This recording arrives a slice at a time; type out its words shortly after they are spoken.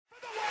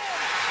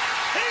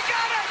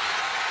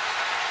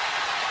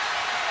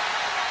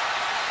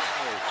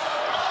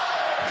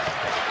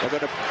They're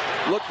going to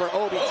look for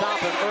Obi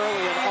Toppin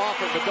early and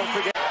often, but don't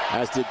forget.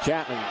 As did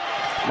Chapman.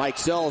 Mike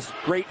Sells,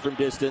 great from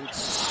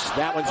distance.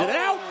 That one's in and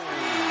out.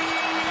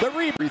 The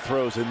free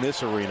throws in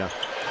this arena.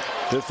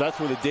 That's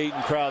where the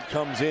Dayton crowd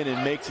comes in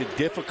and makes it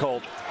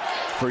difficult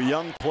for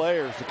young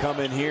players to come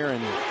in here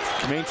and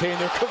maintain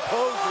their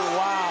composure.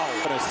 Wow.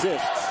 And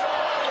assists.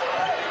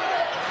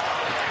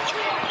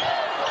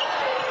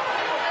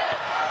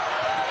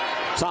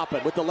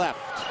 Toppin with the left.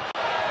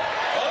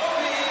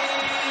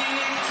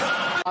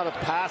 A lot of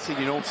passing.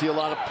 You don't see a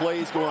lot of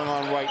plays going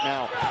on right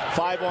now.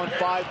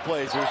 5-on-5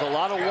 plays. There's a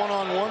lot of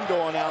one-on-one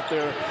going out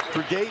there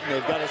for Dayton.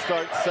 They've got to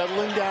start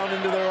settling down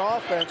into their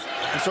offense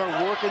and start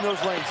working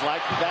those lanes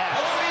like that.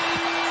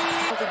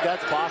 I don't think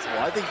that's possible.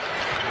 I think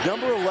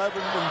number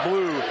 11 in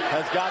blue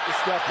has got to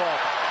step up.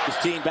 His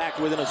team back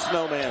within a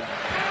snowman.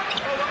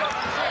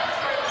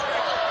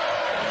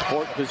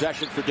 Important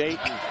possession for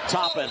Dayton.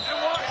 Toppin.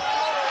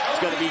 It's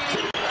going to be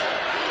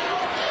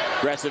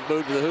aggressive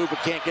move to the hoop, but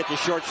can't get the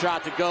short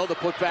shot to go. The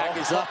putback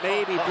is up,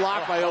 maybe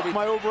blocked by Obi.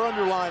 My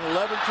over-under line,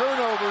 11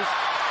 turnovers.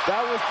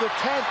 That was the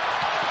 10th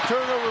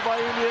turnover by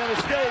Indiana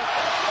State.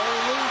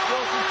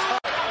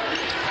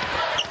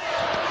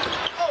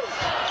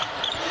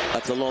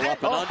 That's a little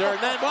up and under,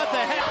 and then what the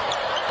heck?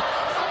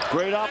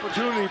 Great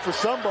opportunity for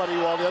somebody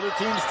while the other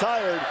team's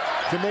tired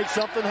to make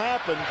something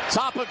happen.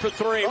 Toppin for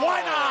three.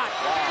 Why not?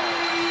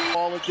 Wow.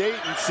 Ball at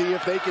Dayton, see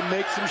if they can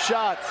make some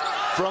shots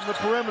from the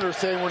perimeter,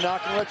 saying we're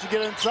not going to let you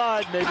get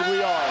inside. Maybe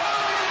we are.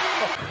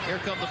 Here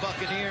come the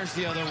Buccaneers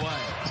the other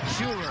way.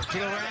 Schuler to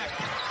the rack,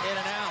 in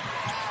and out.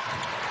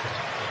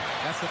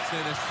 That's the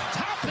finish.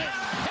 Toppin,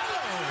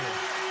 hello.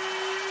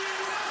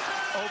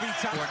 Obi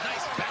Toppin,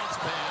 nice bounce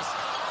pass.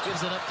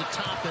 Gives it up to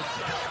Toppin.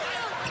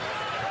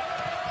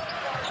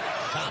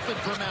 Toppin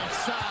from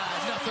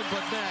outside, nothing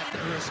but net.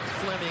 Risk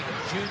Fleming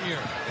Jr.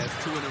 That's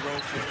 2 in a row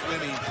for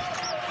Fleming.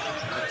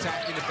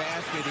 Attacking the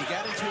basket. He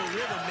got into a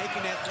rhythm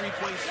making that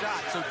three-point shot.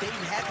 So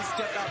Dayton had to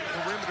step out the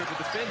perimeter to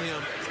defend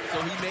him.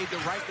 So he made the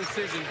right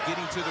decision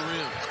getting to the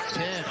rim.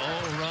 10-0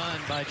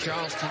 run by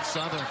Charleston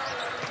Southern.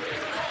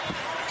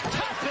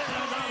 Toppin,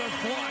 another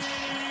flush.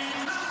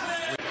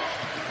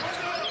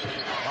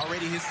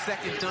 Already his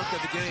second dunk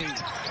of the game.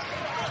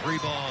 3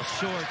 balls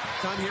short.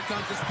 Here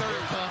comes his third.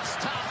 Here comes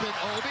Toppin.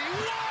 Obi.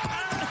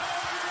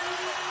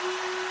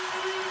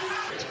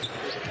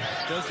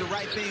 Does the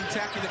right thing,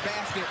 attacking the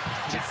basket.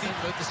 Chapman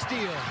with the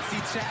steal. See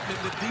Chapman,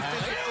 the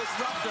defensive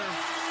disruptor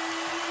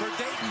for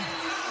Dayton.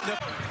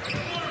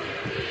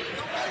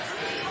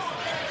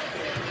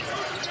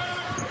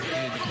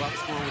 And the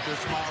Bucks going with their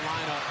small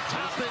lineup.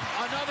 Toppin,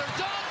 another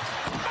dunk.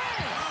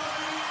 Bang!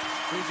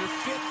 Here's your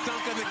 5th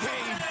dunk of the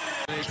game.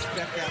 They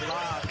expect that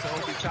lob to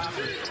Obi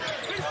Toppin.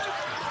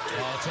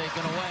 Ball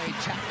taken away.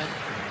 Chapman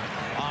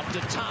off to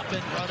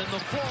Toppin, running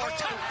the floor.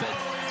 Toppin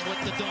with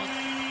the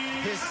dunk.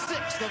 His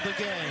 6th of the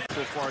game.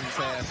 So far he's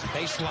had.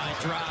 Baseline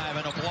drive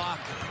and a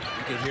block.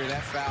 You can hear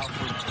that foul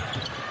from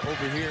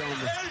over here on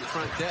the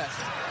front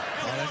desk.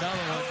 And another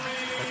one.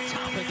 But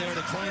Toppin there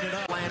to clean it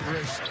up.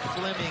 Landrish,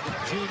 Fleming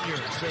Jr.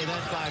 Say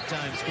that 5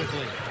 times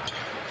quickly.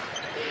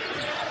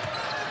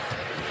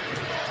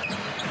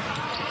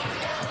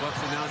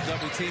 Bucks are now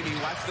double teaming.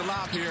 Watch the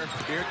lob here.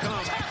 Here it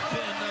comes. Toppin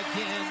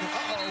again.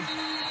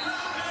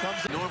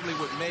 Comes normally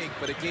would make,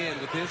 but again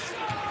with his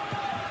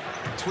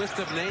twist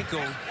of an ankle,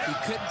 he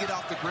couldn't get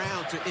off the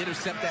ground to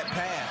intercept that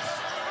pass.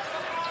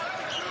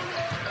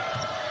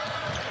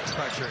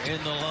 Pressure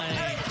in the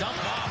lane. Dump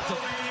off to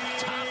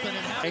Toppin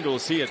and out. Angle to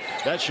see it.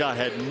 That shot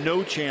had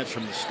no chance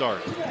from the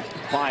start.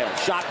 Pyle,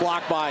 shot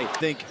blocked by. I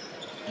think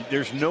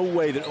there's no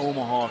way that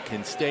Omaha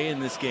can stay in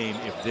this game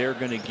if they're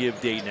going to give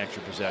Dayton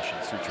extra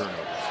possessions through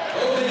turnovers.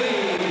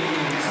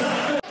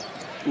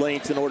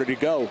 Length in order to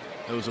go.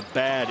 It was a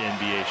bad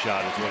NBA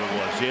shot is what it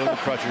was. Jalen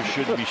Crutcher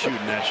shouldn't be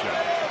shooting that shot.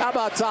 How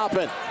about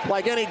Toppin?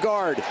 Like any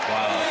guard.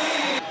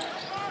 Wow.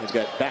 They've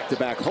got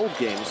back-to-back home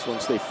games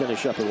once they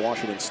finish up in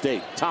Washington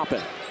State.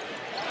 Toppin.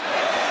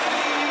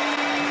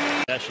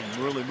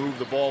 Really move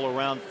the ball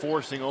around,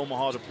 forcing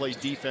Omaha to play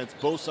defense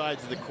both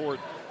sides of the court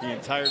the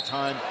entire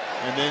time.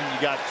 And then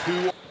you got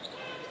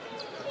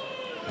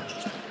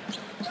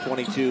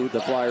 22,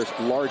 the Flyers'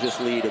 largest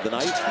lead of the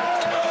night.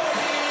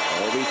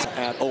 Obi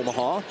at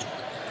Omaha.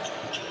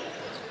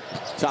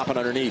 Toppin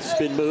underneath,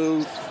 spin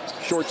move,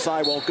 short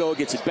side won't go,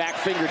 gets it back,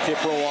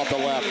 fingertip roll off the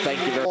left. Thank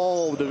you very much.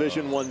 All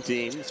Division I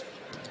teams.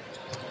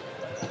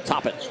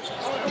 Toppin.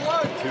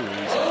 too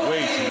easy,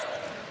 way too.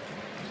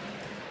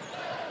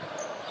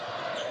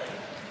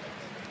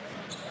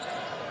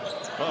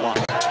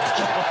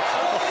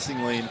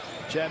 Passing lane.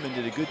 Chapman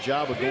did a good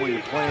job of going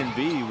to plan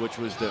B, which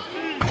was to make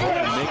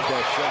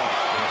that shot.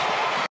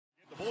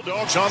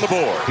 Bulldogs on the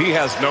board. He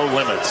has no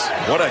limits.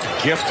 What a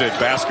gifted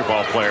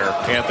basketball player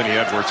Anthony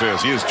Edwards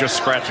is. He is just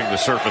scratching the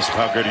surface of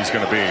how good he's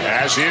going to be.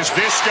 As is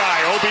this guy,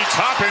 Obi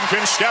Toppin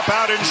can step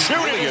out and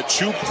shoot. Really a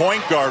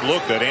two-point guard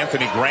look that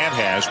Anthony Grant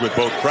has with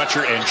both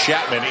Crutcher and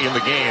Chapman in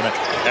the game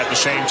at the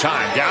same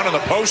time. Down in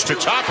the post to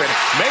Toppin,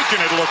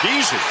 making it look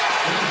easy.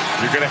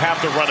 You're going to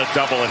have to run a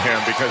double at him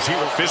because he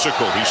was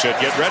physical. He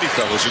said, get ready,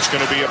 fellas. It's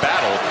going to be a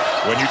battle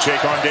when you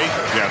take on Dayton.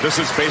 Yeah,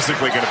 this is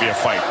basically going to be a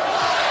fight.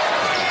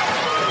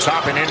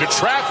 Toppin into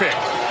traffic.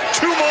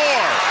 2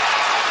 more.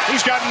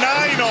 He's got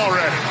 9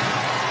 already.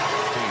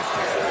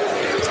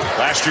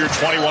 Last year,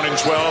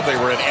 21-12. They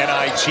were an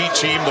NIT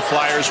team. The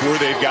Flyers were.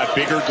 They've got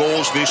bigger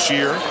goals this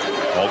year.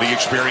 All the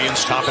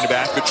experience, Toppin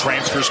back. The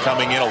transfers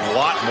coming in. A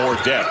lot more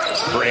depth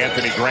for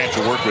Anthony Grant to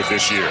work with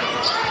this year.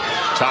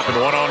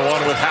 Toppin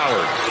one-on-one with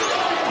Howard.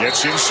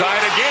 Gets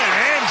inside again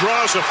and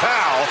draws a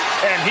foul,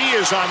 and he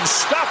is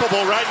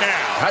unstoppable right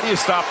now. How do you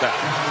stop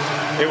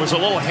that? It was a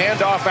little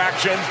handoff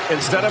action.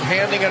 Instead of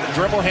handing it a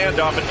dribble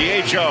handoff at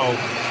DHO,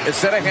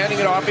 instead of handing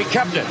it off, he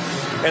kept it.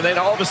 And then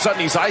all of a sudden,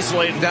 he's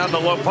isolated down the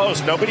low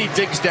post. Nobody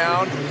digs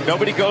down.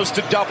 Nobody goes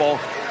to double.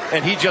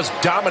 And he just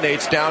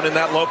dominates down in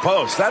that low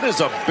post. That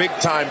is a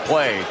big-time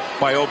play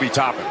by Obi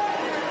Toppin.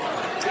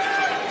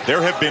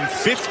 There have been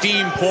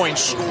 15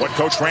 points, what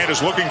Coach Grant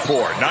is looking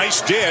for. Nice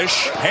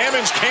dish.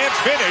 Hammonds can't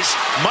finish.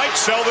 Might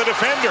sell the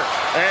defender.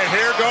 And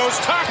here goes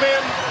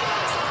Toppin.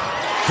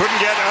 Couldn't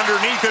get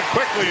underneath it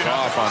quickly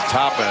enough. Off on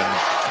Toppin.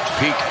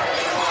 Peak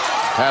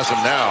has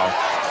him now.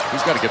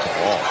 He's got to get the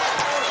ball.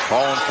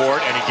 Calling for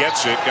it, and he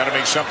gets it. Got to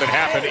make something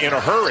happen in a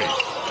hurry.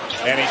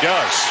 And he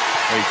does.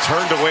 He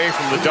turned away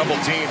from the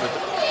double team.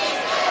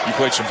 You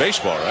played some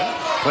baseball, right?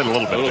 Played a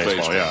little bit of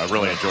baseball, yeah. I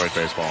really enjoyed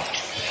baseball.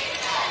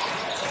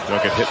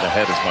 Don't get hit in the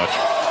head as much.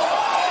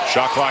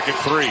 Shot clock at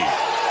 3.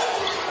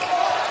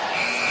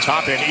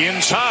 Toppin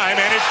in time,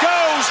 and it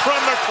goes from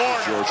the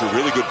corner. George, a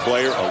really good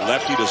player. A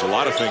lefty, does a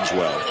lot of things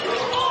well.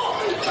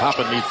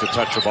 Toppin needs to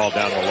touch the ball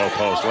down the low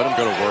post. Let him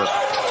go to work.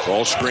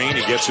 Ball screen,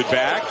 he gets it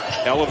back,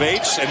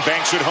 elevates, and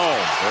banks it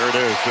home. There it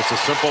is. Just a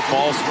simple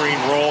ball screen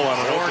roll on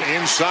an Horn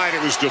inside.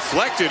 It was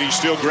deflected. He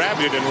still grabbed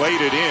it and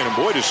laid it in. And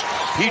boy, does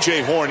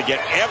P.J. Horn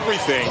get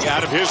everything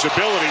out of his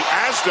ability,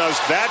 as does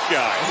that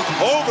guy.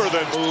 Over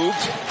the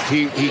moves.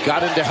 He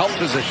got into help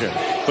position.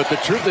 But the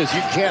truth is,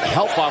 you can't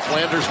help off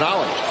Lander's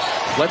knowledge.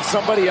 Let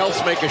somebody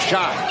else make a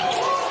shot.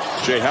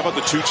 Jay, how about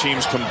the two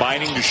teams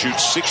combining to shoot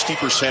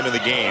 60% of the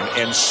game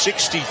and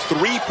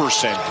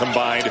 63%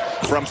 combined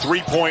from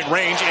three-point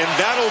range, and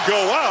that'll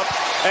go up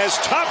as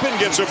Toppin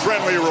gets a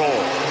friendly roll.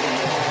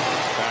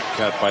 Back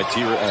cut by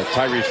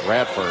Tyrese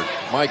Radford.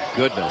 My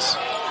goodness.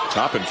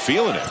 Toppin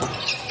feeling it.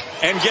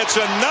 And gets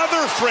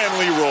another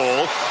friendly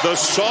roll. The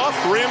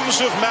soft rims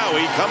of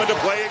Maui coming to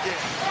play again.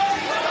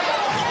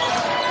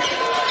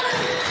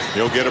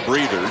 He'll get a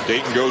breather.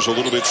 Dayton goes a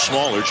little bit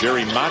smaller.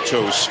 Jerry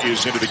Matos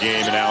is into the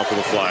game now for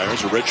the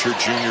Flyers, a redshirt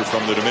junior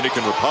from the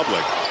Dominican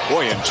Republic.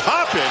 Boy, and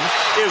Toppin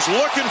is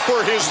looking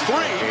for his 3.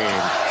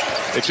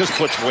 It just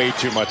puts way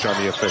too much on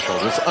the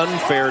officials. It's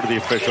unfair to the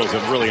officials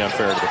and really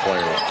unfair to the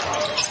players.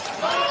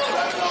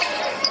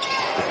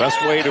 The best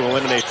way to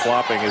eliminate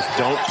flopping is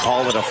don't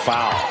call it a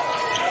foul.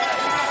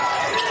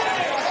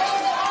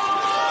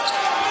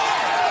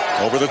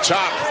 Over the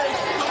top.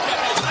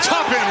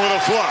 Toppin with a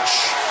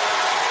flush.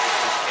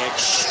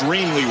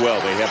 Extremely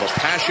well. They have a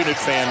passionate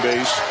fan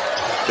base.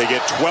 They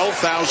get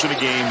 12,000 a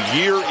game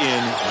year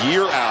in,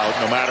 year out,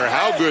 no matter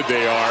how good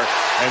they are,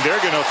 and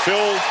they're going to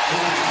fill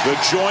the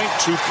joint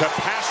to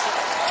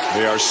capacity.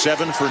 They are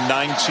 7 for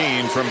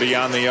 19 from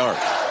beyond the arc.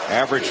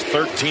 Average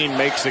 13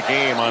 makes a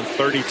game on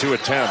 32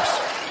 attempts.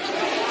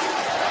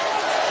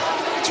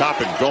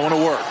 Toppin going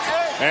to work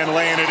and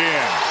laying it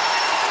in.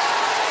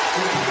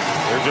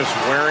 They're just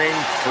wearing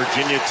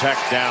Virginia Tech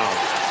down.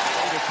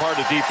 Part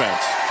of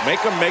defense.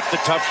 Make them make the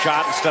tough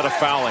shot instead of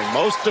fouling.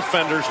 Most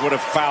defenders would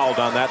have fouled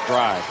on that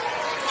drive.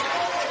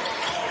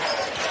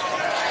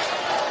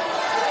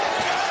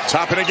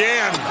 Toppin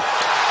again.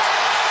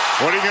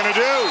 What are you going to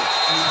do?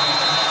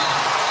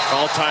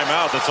 All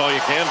timeout. That's all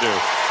you can do.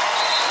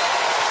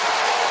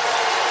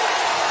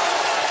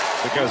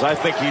 Because I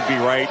think he'd be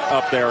right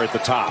up there at the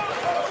top.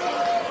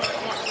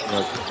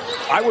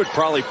 I would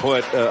probably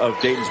put of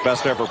Dayton's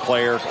best ever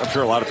player. I'm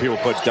sure a lot of people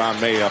put Don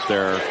May up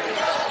there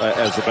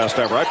as the best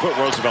ever. I put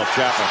Roosevelt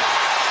Chapman.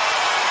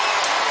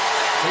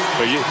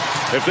 But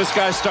if this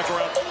guy stuck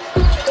around.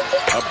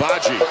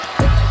 Abaji,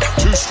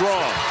 too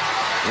strong.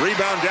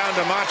 Rebound down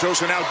to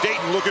Matos, and now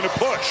Dayton looking to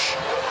push.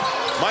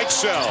 Might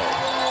sell.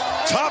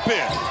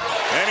 Toppin,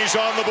 and he's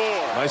on the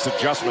board. Nice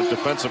adjustment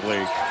defensively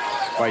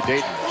by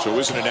Dayton. So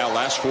isn't it now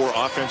last 4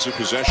 offensive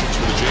possessions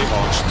for the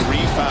Jayhawks, 3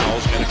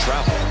 fouls and a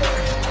travel.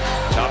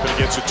 Toppin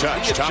gets a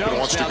touch. Toppin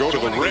wants to go to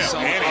the rim,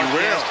 and he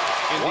will.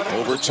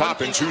 Over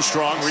Toppin, too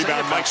strong.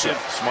 Rebound Mixon.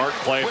 Smart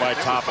play by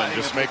Toppin.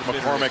 Just make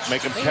McCormick,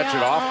 make him catch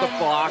it off the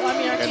block,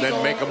 and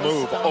then make a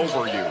move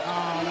over you.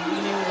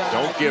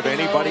 Don't give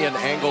anybody an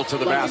angle to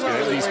the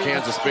basket. These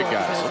Kansas big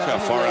guys. Look how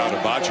far out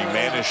Abaji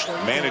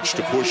managed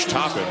to push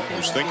Toppin,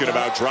 who's thinking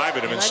about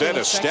driving him. Instead,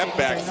 a step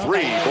back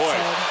three. Boy,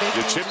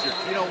 you tip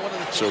your...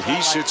 So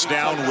he sits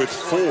down with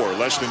 4,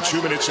 less than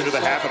 2 minutes into the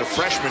half, and a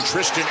freshman,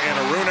 Tristan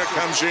Anaruna,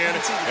 comes in.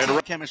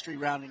 And chemistry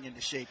rounding into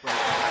shape right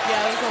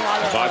Yeah, there's a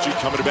lot of... Abaji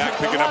coming back,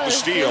 picking up the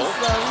steal.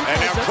 And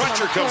now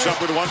Crutcher comes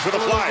up with one for the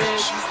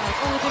Flyers.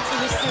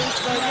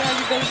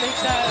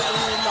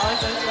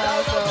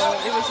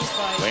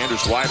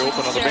 Landers wide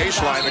open on the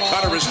baseline. The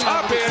cutter is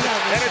Toppin,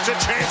 and it's a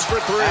chance for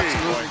 3.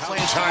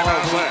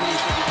 Timeout left.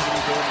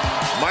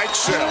 Mike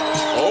Sell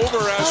over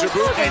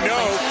Azubuike. No.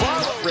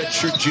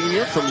 Redshirt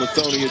junior from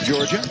Lithonia,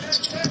 Georgia.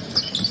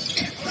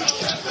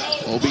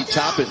 Obi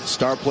Toppin,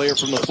 star player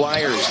from the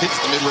Flyers, hits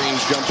the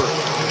mid-range jumper.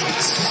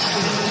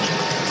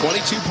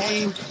 22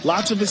 points.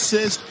 Lots of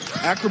assists.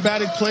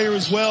 Acrobatic player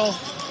as well.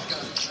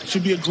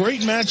 Should be a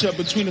great matchup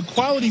between a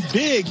quality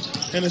big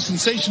and a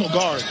sensational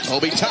guard.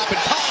 Obi Toppin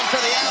calling for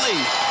the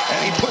alley,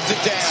 and he puts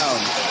it down.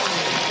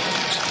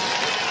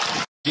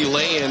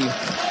 Delaying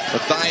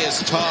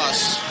Matthias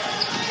Toss,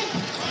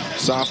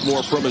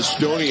 sophomore from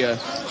Estonia,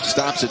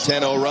 stops a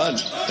 10-0 run.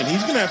 And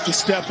he's going to have to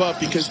step up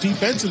because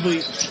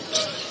defensively,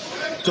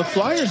 the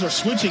Flyers are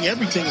switching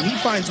everything, and he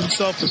finds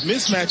himself with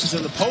mismatches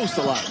in the post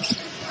a lot.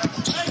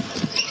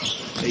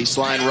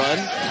 Baseline run,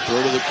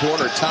 throw to the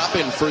corner,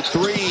 Toppin for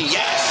 3,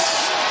 yes!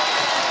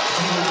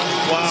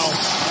 Wow.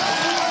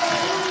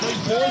 Play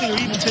poorly or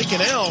even take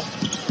an L,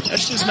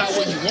 that's just not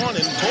what you want.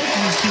 And both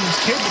of these teams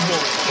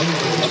capable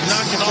of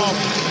knocking off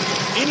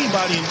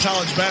anybody in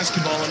college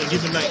basketball on a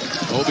given night.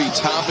 Obi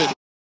Toppin.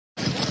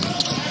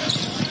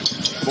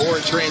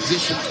 Forward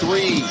transition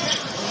 3.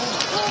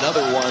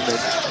 Another one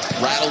that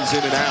rattles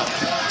in and out.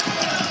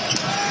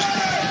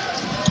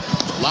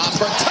 Lob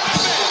for Toppin.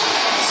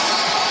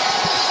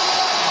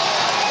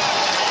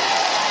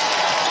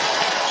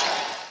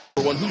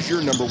 Who's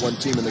your #1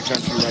 team in the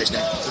country right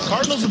now? The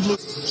Cardinals are blue.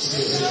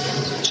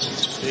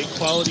 Big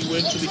quality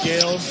win for the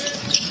Gales.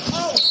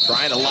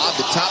 Trying to lob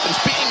to Toppin's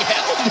being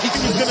held. He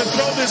was going to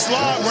throw this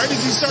lob right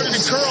as he started to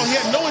curl. He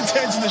had no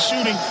intention of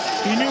shooting.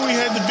 He knew he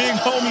had the big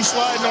homie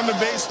sliding on the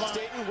baseline.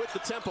 Dayton with the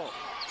tempo.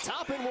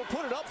 Toppin will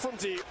put it up from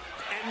deep,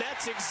 and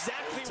that's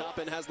exactly...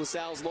 Toppin has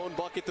LaSalle's lone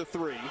bucket to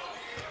 3.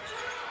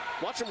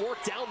 Watch him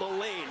work down the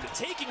lane,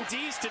 taking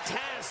D's to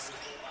task.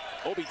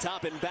 Obi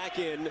Toppin back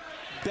in,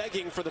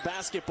 begging for the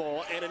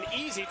basketball, and an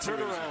easy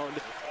turnaround.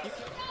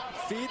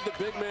 Feed the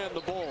big man the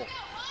ball.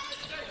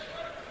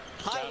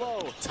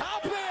 High-low,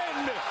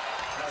 Toppin!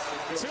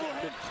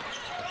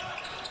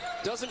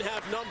 Doesn't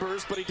have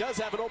numbers, but he does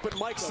have an open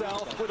Mike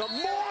South with a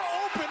more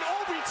open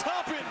Obi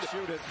Toppin.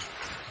 Shoot it.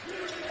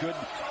 Good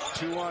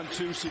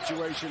 2-on-2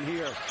 situation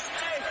here.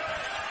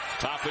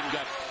 Toppin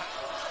got...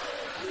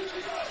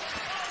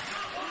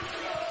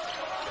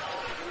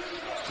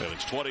 So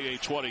it's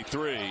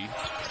 28-23.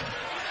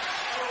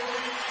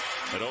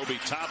 And Obi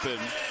Toppin.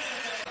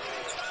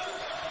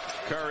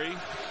 Curry.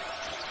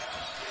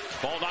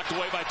 Ball knocked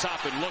away by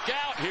Toppin. Look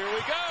out. Here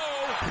we go.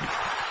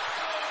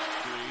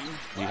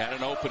 He had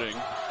an opening.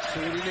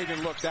 So he didn't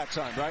even look that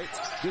time, right?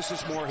 This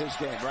is more his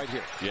game right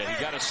here. Yeah, he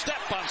got a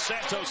step on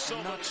Santos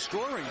Silva. Not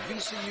scoring.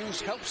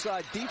 VCU's help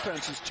side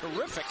defense is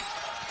terrific.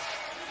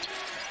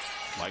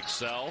 Mike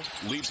Sell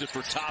leaves it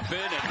for Toppin,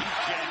 and he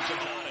jams it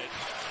on it.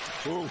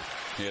 Ooh.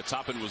 Yeah,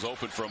 Toppin was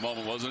open for a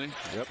moment, wasn't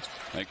he? Yep.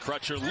 And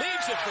Crutcher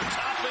leaves it for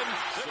Toppin.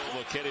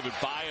 Silva can't even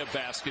buy a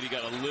basket. He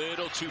got a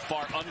little too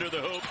far under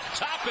the hoop.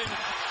 Toppin.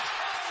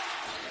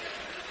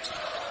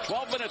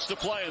 12 minutes to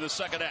play in the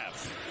second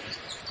half.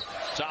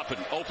 Toppin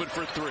open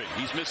for 3.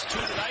 He's missed 2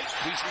 tonight.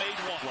 He's made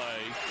 1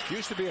 play.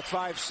 Used to be a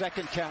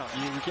 5-second count.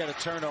 You would get a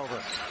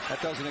turnover.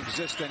 That doesn't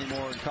exist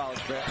anymore in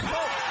college basketball.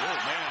 Oh,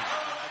 man.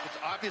 It's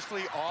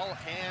obviously all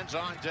hands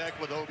on deck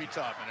with Obi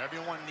Toppin.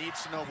 Everyone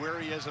needs to know where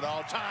he is at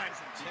all times.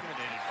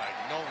 Intimidated by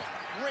Nolan.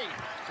 Great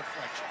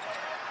deflection.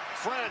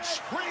 French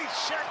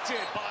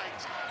rejected by...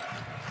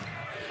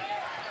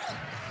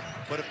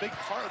 But a big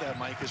part of that,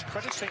 Mike, is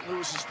credit St.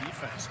 Louis's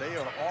defense. They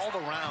are all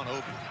around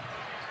Obi.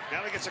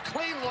 Now he gets a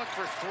clean look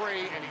for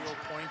 3, and he's a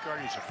point guard.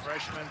 He's a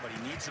freshman, but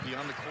he needs to be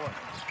on the court.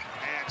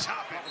 And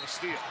Toppin with a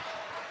steal.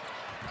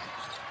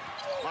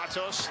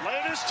 Matos,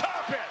 Landers,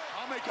 Toppin.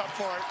 I'll make up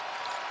for it.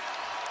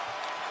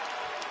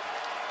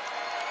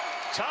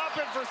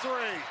 Toppin for 3.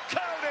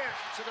 Count it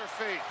to their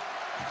feet.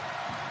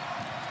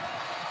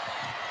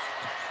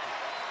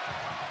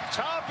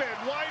 Toppin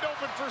wide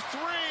open for 3.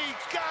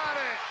 Got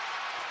it.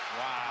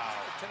 Wow.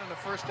 10 in the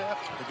first half.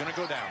 They're going to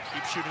go down.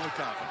 Keep shooting with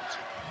confidence.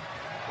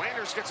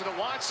 Landers gets it to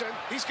Watson.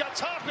 He's got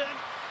Toppin.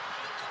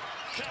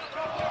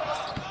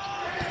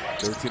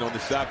 13 on the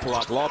shot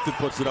clock. Lofton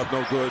puts it up,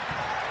 no good.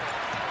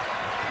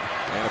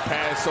 And a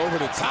pass over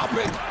to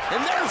Toppin.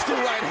 And there's the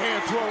right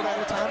hand throw. All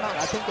the time out.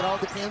 I think it all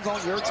depends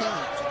on your team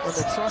and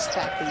the trust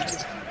factor,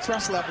 the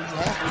trust level you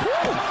have.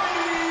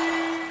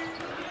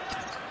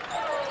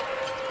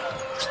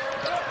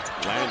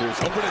 Landers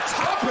over to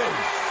Toppin.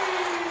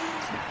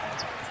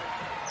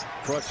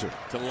 Crutcher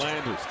to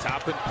Landers.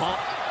 Toppin pump.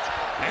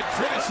 And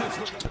finishes.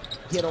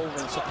 Get over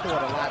and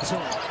support a lot too.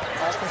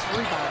 Offensive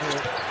rebound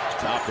here.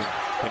 Toppin,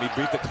 can he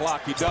beat the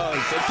clock? He does.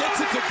 And gets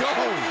it to go.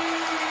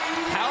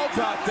 How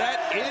about that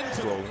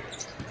intro?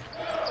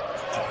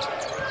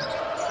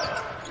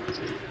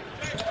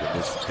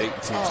 This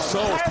Dayton team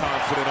so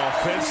confident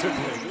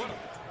offensively.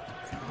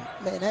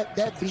 Man,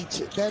 that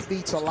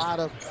beats a lot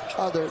of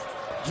other.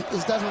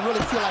 It doesn't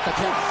really feel like a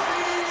job.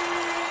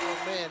 Oh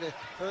man, a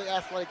very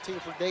athletic team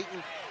for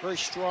Dayton, very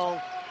strong.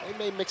 They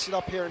may mix it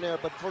up here and there,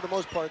 but for the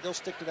most part, they'll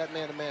stick to that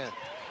man-to-man.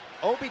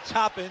 Obi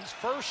Toppin's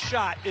first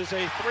shot is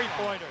a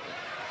three-pointer.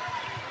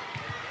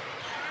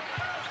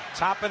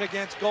 Toppin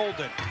against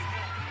Golden.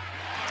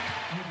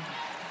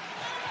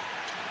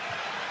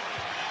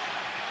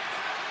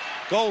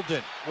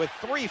 Golden with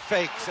 3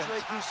 fakes. And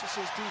Drake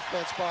Eustace's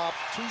defense, Bob.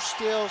 2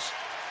 steals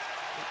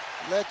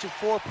led to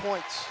 4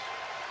 points.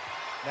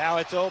 Now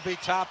it's Obi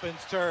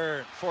Toppin's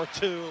turn for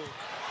 2.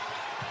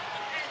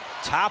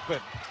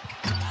 Toppin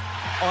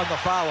on the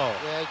follow.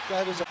 Yeah,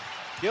 that is a...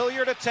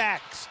 Gilliard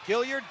attacks.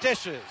 Gilliard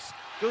dishes.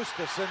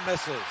 Gustafson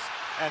misses.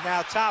 And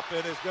now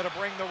Toppin is going to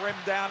bring the rim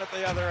down at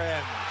the other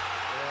end.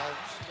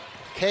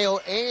 KO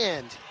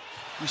and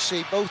you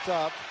see both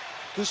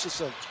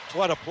Gustafson.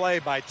 What a play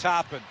by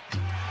Toppin.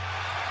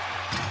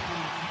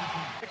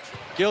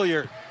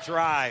 Gilliard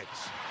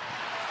drives.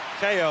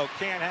 KO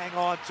can't hang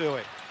on to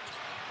it.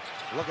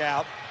 Look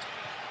out.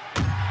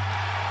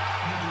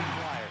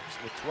 Flyers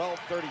with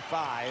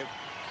 12:35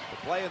 to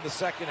play in the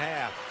second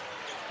half.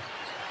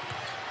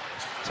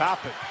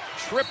 Toppin,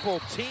 triple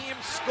team,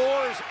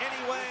 scores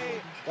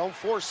anyway. Don't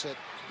force it.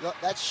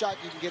 That shot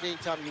you can get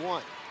anytime you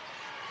want.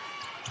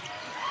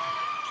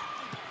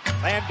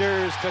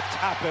 Landers to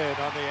Toppin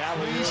on the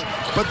alley-oop.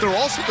 But they're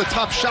also the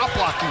top shot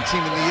blocking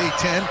team in the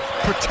A-10,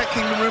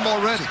 protecting the rim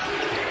already.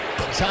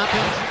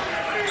 Toppin.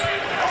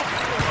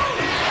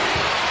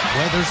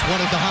 Weathers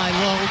wanted the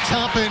high-low.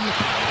 Toppin,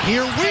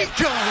 here we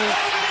go.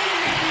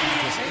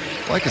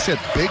 Like I said,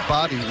 big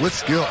body with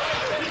skill.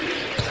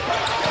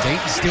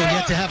 Dayton still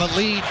yet to have a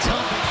lead.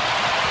 Toppin.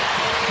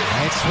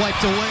 And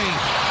swiped away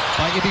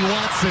by Ibi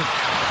Watson,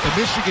 the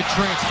Michigan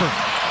transfer.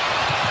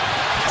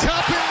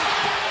 Toppin.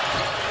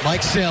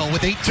 Mike Sell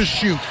with 8 to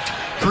shoot.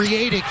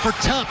 Creating for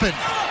Toppin.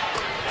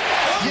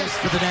 Yes,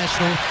 for the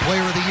National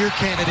Player of the Year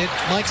candidate.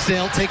 Mike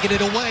Sell taking it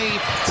away.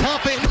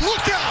 Toppin,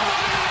 look out!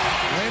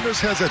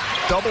 Landers has a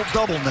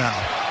double-double now.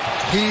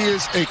 He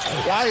is a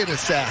quiet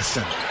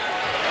assassin.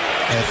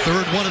 A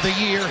third one of the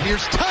year.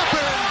 Here's Toppin.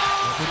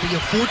 It would be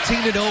a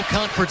 14-0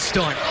 conference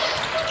start.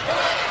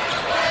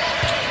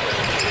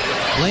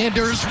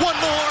 Landers, one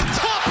more.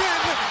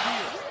 Toppin!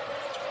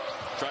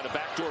 Trying to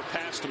backdoor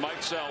pass to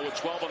Mike Sell with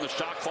 12 on the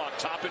shot clock.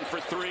 Toppin for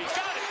 3. Got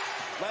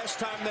it! Last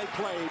time they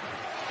played,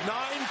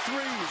 9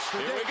 threes.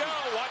 Here we go.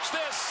 Watch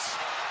this.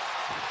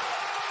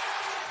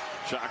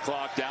 Shot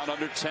clock down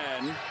under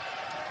 10.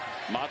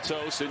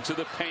 Matos into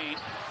the paint.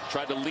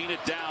 Tried to lean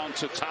it down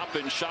to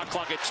Toppin. Shot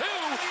clock at 2.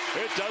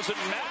 It doesn't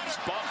matter.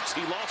 Bumped.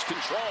 He lost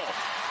control.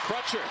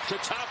 Crutcher to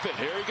Toppin.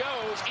 Here he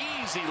goes.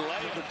 Easy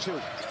layup.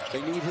 2.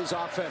 They need his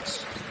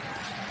offense.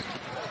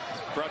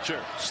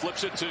 Crutcher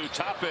slips it to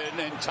Toppin,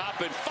 and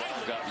Toppin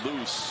got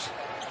loose.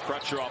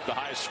 Crutcher off the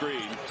high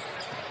screen.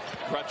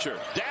 Crutcher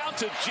down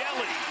to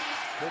Jelly.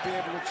 They'll be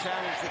able to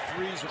challenge the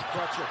threes with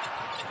Crutcher.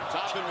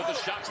 Toppin with the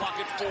shot clock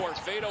at 4.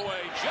 Fade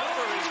away.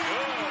 Jumper is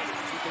good.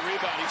 With the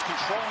rebound, he's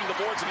controlling the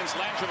boards against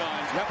Langevin.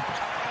 Yep.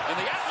 And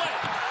the outlet.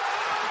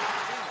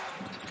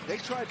 They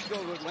tried to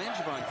go with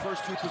Langevin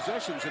first 2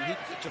 possessions, and he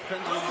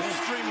defended them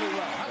extremely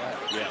well.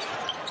 Yeah.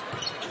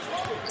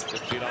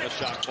 15 on the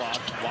shot clock.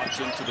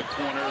 Watson to the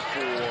corner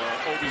for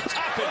Obi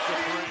Toppin for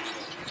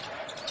 3.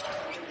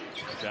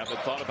 Chapman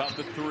thought about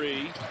the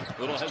 3.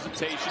 Little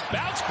hesitation.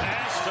 Bounce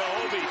pass to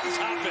Obi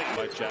Toppin.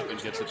 But Chapman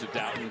gets it to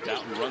Doughton.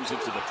 Doughton runs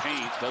into the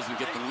paint. Doesn't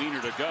get the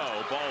leaner to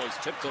go. Ball is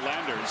tipped to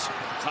Landers.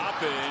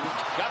 Toppin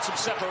got some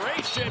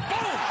separation.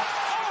 Boom!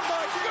 Oh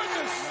my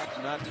goodness!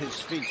 Not his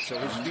feet, so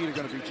his feet are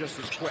going to be just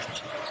as quick.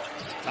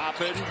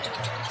 Toppin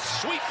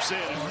sweeps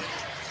in.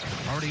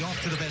 Already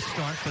off to the best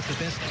start, but the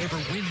best ever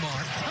win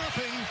mark.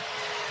 Toppin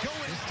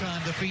going. This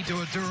time the feed to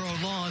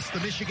Aduro lost. The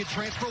Michigan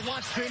transfer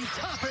Watson.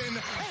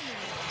 Toppin.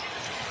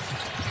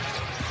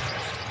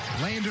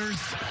 Landers.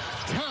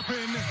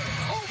 Toppin.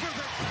 Over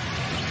the.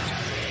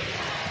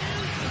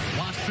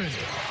 Watson.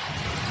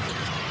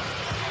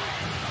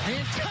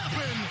 And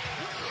Toppin.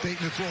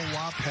 Dayton to throw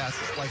lob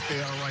passes like they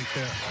are right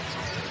there.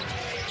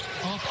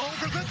 Up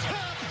over the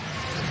top.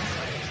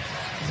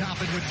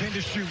 Toppin with 10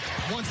 to shoot.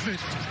 Wants it.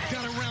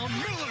 Got around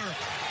Miller.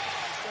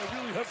 They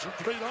really have some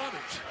great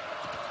honors.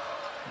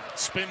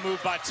 Spin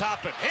move by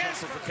Toppin.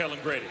 Answer for Kellen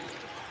Grady.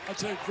 I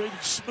tell you,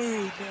 Grady's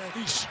smooth, man.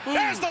 He's smooth.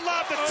 There's the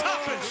lob to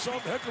Toppin. Some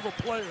heck of a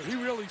player. He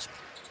really.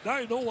 Now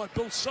you know why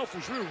Bill Self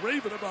was really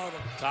raving about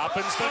him.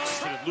 Toppin's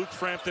next. Luke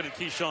Frampton and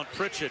Keyshawn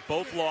Pritchett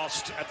both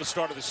lost at the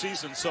start of the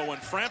season. So when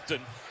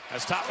Frampton,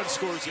 as Toppin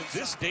scores in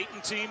this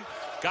Dayton team,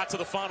 got to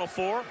the Final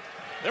Four,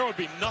 there would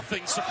be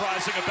nothing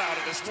surprising about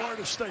it. As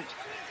Florida State.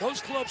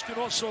 Those clubs can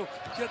also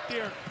get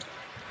there.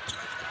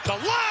 The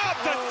lob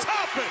to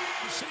Toppin.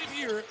 You see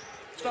here,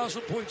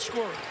 1,000-point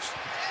scorers.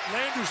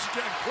 Landers is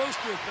getting close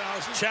to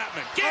 1,000.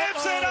 Chapman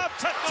gives it up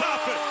to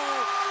Toppin.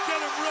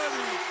 Get him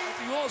ready at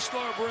the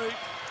All-Star break.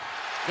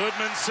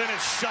 Goodmanson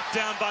is shut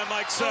down by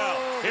Mike Sell.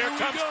 Here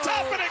comes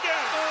Toppin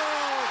again.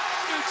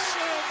 It's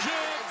Sam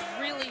James.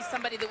 Really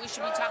somebody that we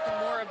should be talking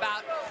more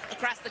about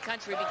across the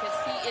country because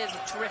he is a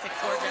terrific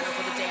floor general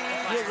for the Dayton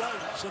Flyers. You're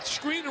right. So it's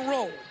screen and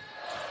roll.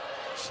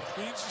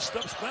 Speeds and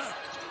steps back.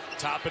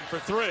 Toppin for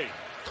three.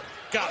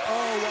 Got it.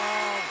 Oh,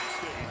 wow.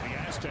 The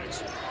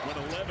Aztecs went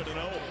 11-0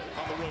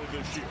 on the road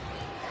this year.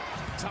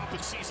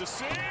 Toppin sees a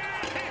save.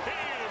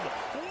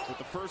 With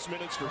the first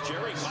minutes for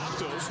Jerry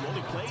Matos, who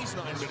only plays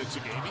 9 minutes a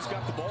game. He's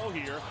got the ball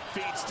here.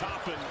 Feeds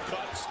Toppin.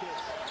 Cuts.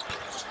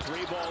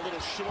 Three ball a little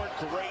short.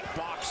 Great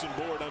box and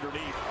board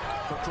underneath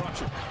for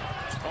Crutcher.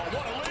 Oh,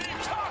 what a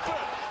lead.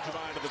 Toppin.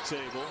 Combined to the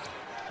table.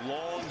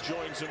 Long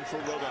joins him for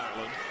Rhode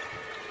Island.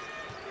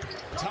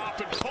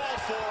 Toppin call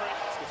for it.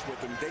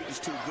 With him, Dayton's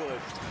too good.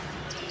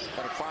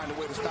 Got to find a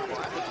way to stop him.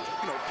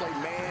 Play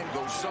man,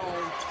 go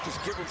zone, just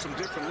give him some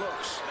different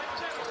looks.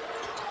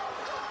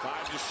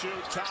 5 to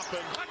shoot.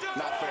 Toppin.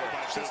 Not fair.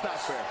 That's not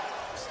fair.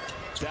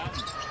 Down.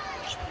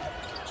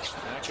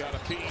 That got a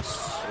piece.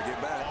 Gotta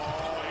get back.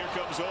 Oh, here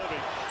comes Obi.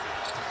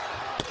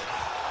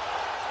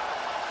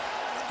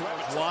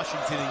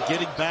 Washington and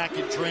getting back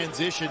in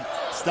transition,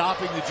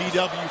 stopping the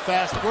GW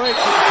fast break.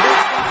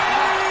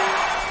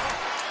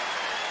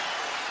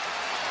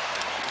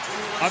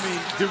 I mean,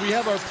 did we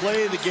have our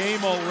play of the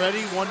game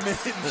already? 1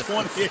 minute and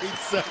 28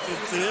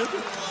 seconds in?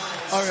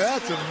 I mean,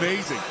 that's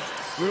amazing.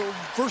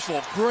 First of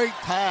all, great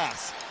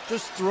pass.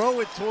 Just throw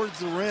it towards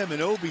the rim,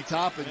 and Obi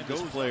Toppin,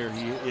 this player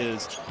he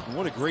is. And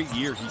what a great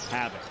year he's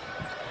having.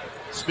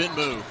 Spin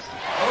move.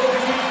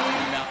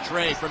 Now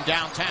Trey from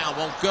downtown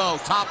won't go.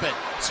 Toppin,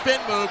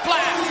 spin move,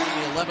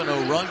 blast! The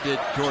 11-0 run did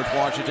George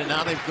Washington.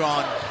 Now they've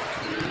gone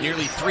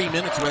nearly 3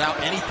 minutes without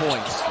any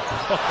points.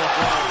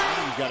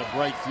 He's got a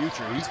bright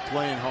future. He's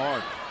playing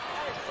hard.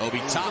 Obi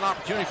Toppin, an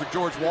opportunity for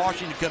George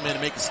Washington to come in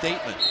and make a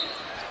statement.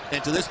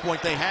 And to this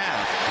point, they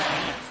have.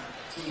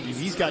 I mean,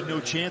 he's got no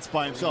chance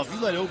by himself. You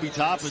let Obi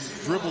Toppin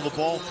dribble the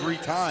ball 3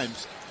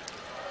 times.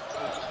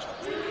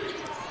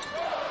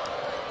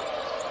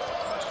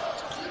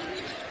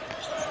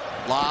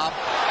 Lob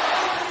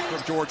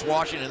from George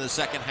Washington in the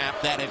second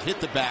half that have hit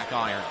the back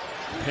iron.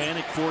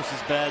 Panic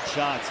forces bad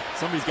shots.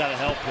 Somebody's got to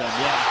help them,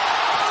 yeah.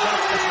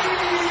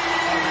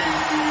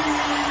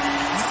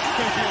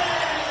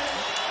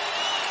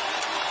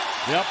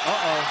 Yep,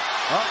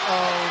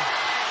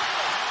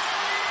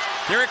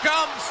 Here it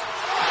comes.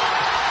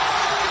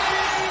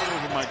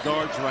 Over my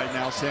guards right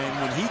now saying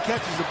when he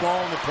catches the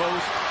ball in the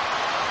post,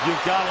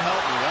 you've got to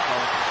help me.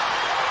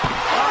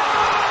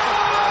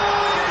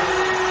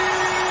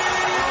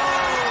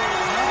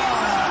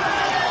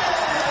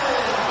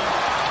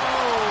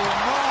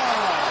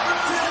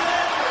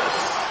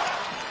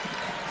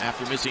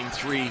 After missing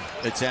 3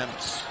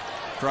 attempts,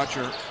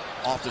 Crutcher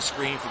off the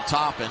screen from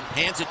Toppin,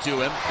 hands it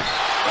to him.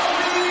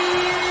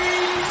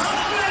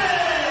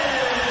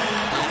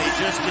 And he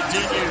just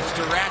continues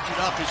to ratchet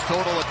up his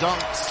total of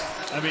dunks.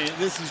 I mean,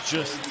 this is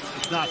just,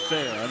 it's not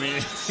fair. I mean,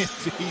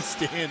 if he's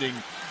standing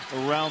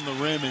around the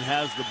rim and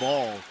has the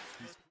ball,